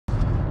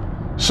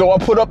So I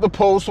put up the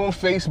post on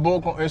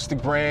Facebook, on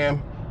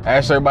Instagram,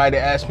 asked everybody to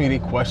ask me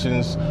their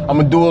questions. I'm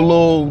gonna do a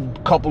little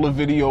couple of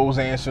videos,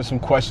 answer some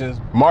questions.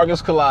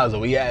 Marcus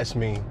Colazzo, he asked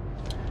me,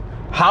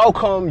 how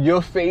come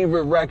your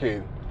favorite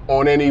record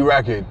on any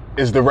record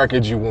is the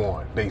record you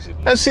want,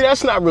 basically? And see,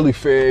 that's not really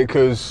fair,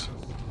 because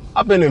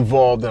I've been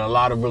involved in a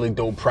lot of really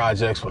dope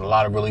projects with a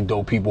lot of really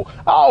dope people.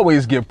 I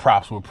always give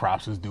props where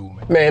props is due,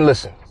 man. Man,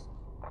 listen,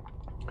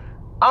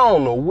 I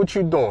don't know what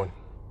you're doing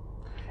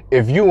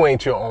if you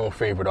ain't your own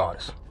favorite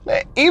artist.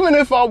 Man, even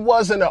if I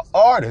wasn't an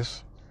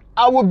artist,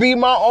 I would be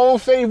my own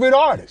favorite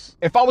artist.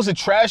 If I was a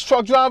trash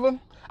truck driver,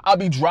 I'd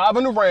be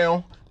driving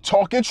around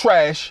talking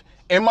trash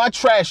in my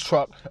trash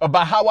truck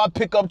about how I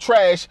pick up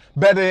trash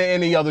better than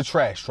any other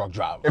trash truck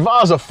driver. If I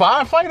was a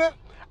firefighter,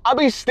 I'd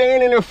be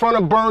standing in front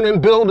of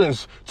burning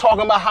buildings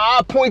talking about how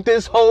I point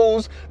this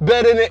hose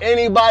better than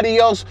anybody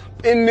else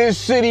in this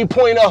city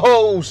point a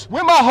hose.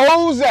 Where my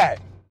hose at?